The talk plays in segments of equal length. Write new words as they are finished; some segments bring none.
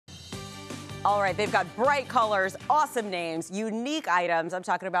All right, they've got bright colors, awesome names, unique items. I'm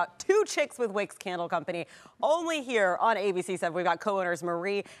talking about Two Chicks with Wicks Candle Company, only here on ABC7. We've got co-owners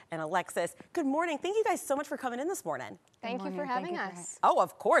Marie and Alexis. Good morning. Thank you guys so much for coming in this morning. Thank you for having us. Oh,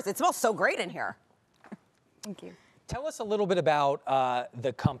 of course. It smells so great in here. Thank you. Tell us a little bit about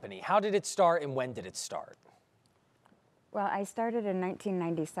the company. How did it start and when did it start? Well, I started in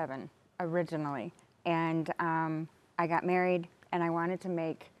 1997 originally, and I got married, and I wanted to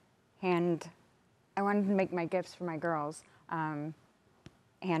make my gifts for my girls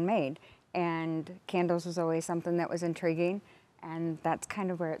handmade, and candles was always something that was intriguing, and that's kind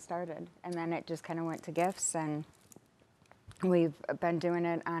of where it started. And then it just kind of went to gifts, and we've been doing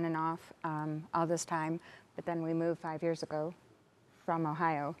it on and off all this time. But then we moved 5 years ago from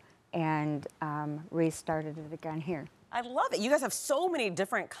Ohio and restarted it again here. I love it. You guys have so many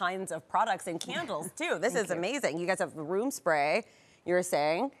different kinds of products and candles too. This is amazing. You guys have the room spray, you were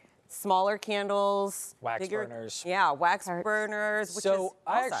saying, smaller candles, wax burners. Yeah, wax burners, which so is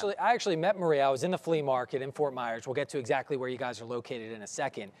awesome. I actually met Maria. I was in the flea market in Fort Myers. We'll get to exactly where you guys are located in a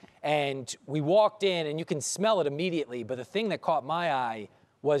second. And we walked in, and you can smell it immediately. But the thing that caught my eye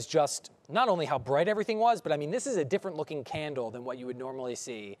was just not only how bright everything was, but I mean, this is a different looking candle than what you would normally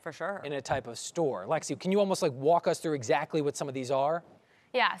see for sure in a type of store. Lexi, can you almost like walk us through exactly what some of these are?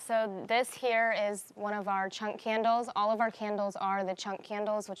 Yeah, so this here is one of our chunk candles. All of our candles are the chunk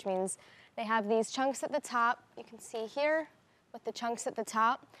candles, which means they have these chunks at the top. You can see here with the chunks at the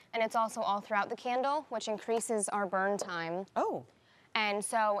top, and it's also all throughout the candle, which increases our burn time. Oh. And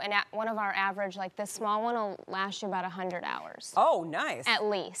so, one of our average, like this small one, will last you about 100 hours. Oh, nice. At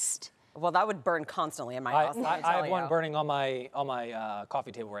least. Well, that would burn constantly in my house. I have one burning on my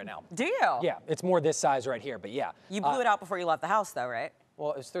coffee table right now. Do you? Yeah, it's more this size right here, but yeah. You blew it out before you left the house, though, right?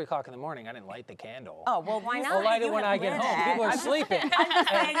 Well, it was 3 o'clock in the morning. I didn't light the candle. Oh, well, why not? I'll light it when I get home. People are sleeping. I'm just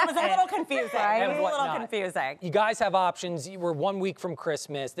saying, it was a little confusing. Right? It was a little confusing. You guys have options. We're 1 week from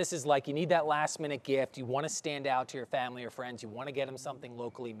Christmas. This is like you need that last minute gift. You want to stand out to your family or friends. You want to get them something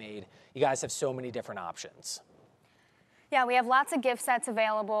locally made. You guys have so many different options. Yeah, we have lots of gift sets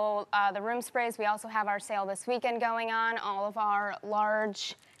available. The room sprays, we also have our sale this weekend going on. All of our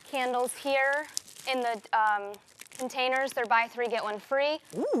large candles here in the containers, they're buy 3, get 1 free.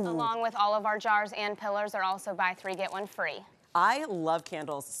 Ooh. Along with all of our jars and pillars, they're also buy 3, get 1 free. I love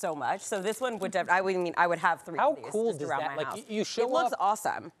candles so much, so this one would I would have 3 of these. How cool just does around that? my Like house. you show up. It looks up,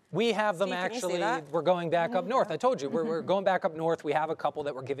 awesome. We have them Steve, actually. We're going back up north. I told you we're going back up north. We have a couple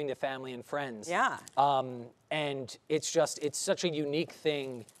that we're giving to family and friends. Yeah. And it's such a unique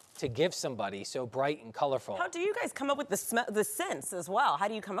thing to give somebody, so bright and colorful. How do you guys come up with the scents as well? How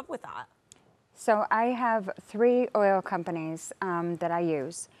do you come up with that? So I have 3 oil companies that I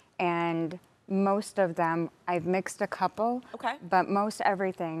use, and most of them, I've mixed a couple, but most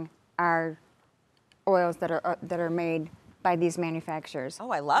everything are oils that are made by these manufacturers.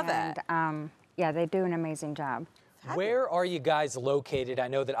 Oh, I love it. Yeah, they do an amazing job. Where are you guys located? I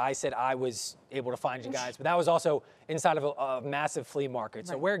know that I said I was able to find you guys, but that was also inside of a massive flea market.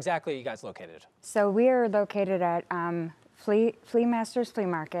 So where exactly are you guys located? So we are located at Flea Masters Flea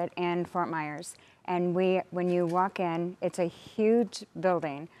Market in Fort Myers. And when you walk in, it's a huge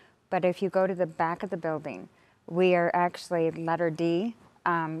building. But if you go to the back of the building, we are actually letter D,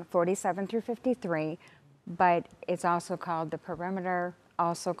 47 through 53. But it's also called the perimeter,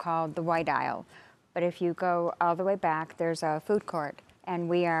 also called the white aisle. But if you go all the way back, there's a food court, and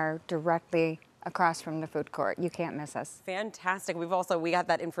we are directly across from the food court. You can't miss us. Fantastic. We got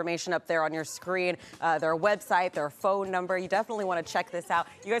that information up there on your screen, their website, their phone number. You definitely want to check this out.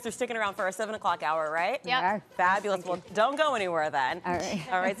 You guys are sticking around for our 7 o'clock hour, right? Yep. Yeah. Fabulous. Well, don't go anywhere then. All right.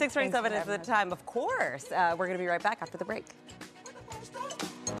 All right, 6:27 is the time, of course. We're going to be right back after the break.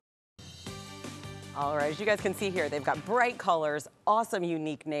 All right, as you guys can see here, they've got bright colors, awesome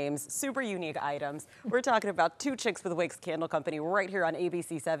unique names, super unique items. We're talking about Two Chicks with Wicks Candle Company right here on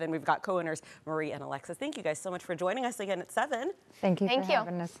ABC7. We've got co-owners Marie and Alexis. Thank you guys so much for joining us again at 7. Thank you for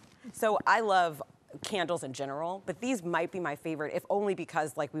having us. So I love candles in general, but these might be my favorite, if only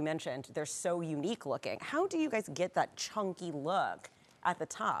because, like we mentioned, they're so unique looking. How do you guys get that chunky look at the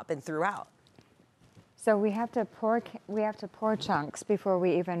top and throughout? So we have to pour chunks before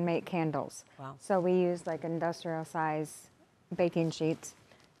we even make candles. Wow. So we use like industrial size baking sheets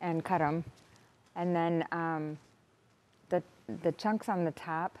and cut them. And then the chunks on the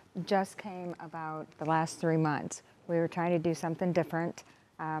top just came about the last 3 months. We were trying to do something different.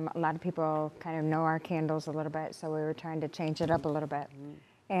 A lot of people kind of know our candles a little bit, so we were trying to change it up a little bit.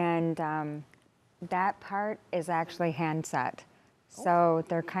 And that part is actually hand set. So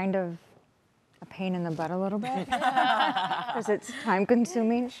they're kind of a pain in the butt a little bit because it's time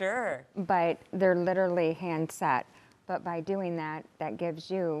consuming. Sure. But they're literally hand set. But by doing that, that gives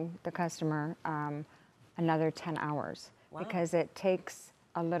you, the customer, another 10 hours because it takes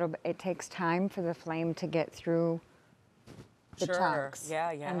it takes time for the flame to get through the chunks.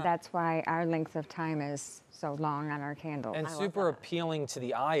 Yeah, yeah. And that's why our length of time is so long on our candles. And super appealing to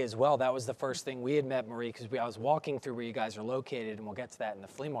the eye as well. That was the first thing we had met, Marie, because I was walking through where you guys are located, and we'll get to that in the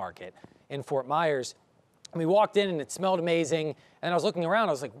flea market in Fort Myers. And we walked in, and it smelled amazing. And I was looking around,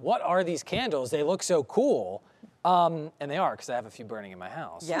 I was like, what are these candles? They look so cool. And they are, because I have a few burning in my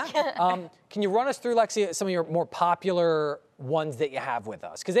house. Yeah. Can you run us through, Lexi, some of your more popular ones that you have with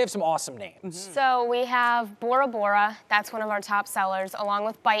us? Because they have some awesome names. So we have Bora Bora, that's one of our top sellers, along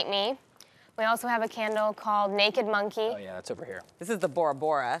with Bite Me. We also have a candle called Naked Monkey. Oh yeah, that's over here. This is the Bora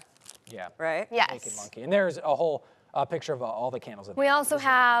Bora, Yeah. right? Yes. Naked Monkey. And there's a whole picture of all the candles. That We also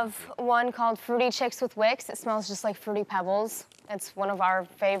have one called Fruity Chicks with Wicks. It smells just like Fruity Pebbles. It's one of our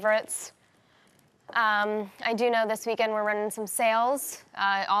favorites. I do know this weekend we're running some sales.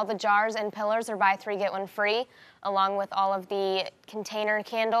 All the jars and pillars are buy 3, get 1 free, along with all of the container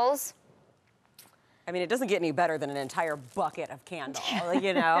candles. I mean, it doesn't get any better than an entire bucket of candle,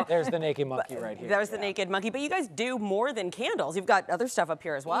 you know? There's the Naked Monkey right here. There's the Naked Monkey, but you guys do more than candles. You've got other stuff up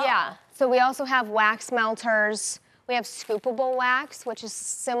here as well. Yeah, so we also have wax melters. We have scoopable wax, which is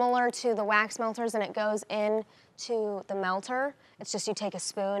similar to the wax melters, and it goes into the melter. It's just you take a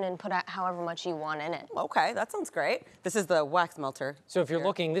spoon and put out however much you want in it. Okay, that sounds great. This is the wax melter. So if you're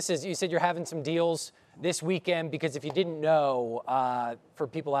looking, you said you're having some deals this weekend, because if you didn't know, for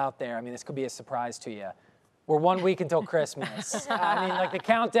people out there, I mean, this could be a surprise to you. We're 1 week until Christmas. I mean, like, the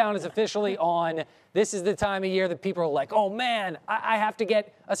countdown is officially on. This is the time of year that people are like, oh man, I have to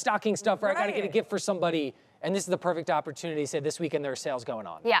get a stocking stuffer. I gotta get a gift for somebody. And this is the perfect opportunity. Say this weekend there are sales going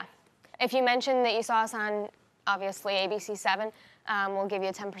on. Yeah. If you mention that you saw us on, obviously, ABC7, we'll give you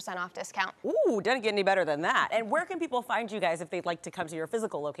a 10% off discount. Ooh, doesn't get any better than that. And where can people find you guys if they'd like to come to your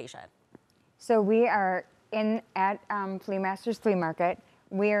physical location? So we are at Flea Masters Flea Market.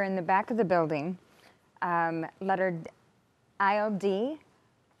 We are in the back of the building, lettered aisle D,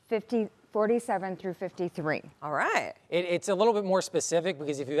 47 through 53. All right. It's a little bit more specific,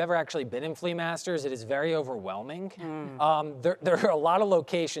 because if you've ever actually been in Flea Masters, it is very overwhelming. There are a lot of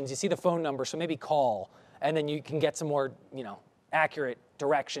locations. You see the phone number, so maybe call, and then you can get some more, accurate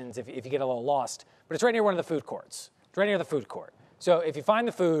directions if you get a little lost. But it's right near one of the food courts. It's right near the food court. So if you find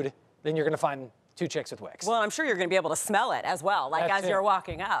the food, then you're going to find 2 Chicks with Wicks. Well, I'm sure you're going to be able to smell it as well, like That's as you're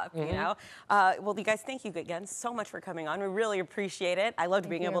walking up, you know? Well, you guys, thank you again so much for coming on. We really appreciate it. I loved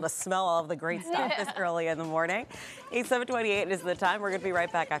being able to smell all of the great stuff this early in the morning. 7:28 is the time. We're going to be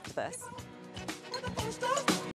right back after this.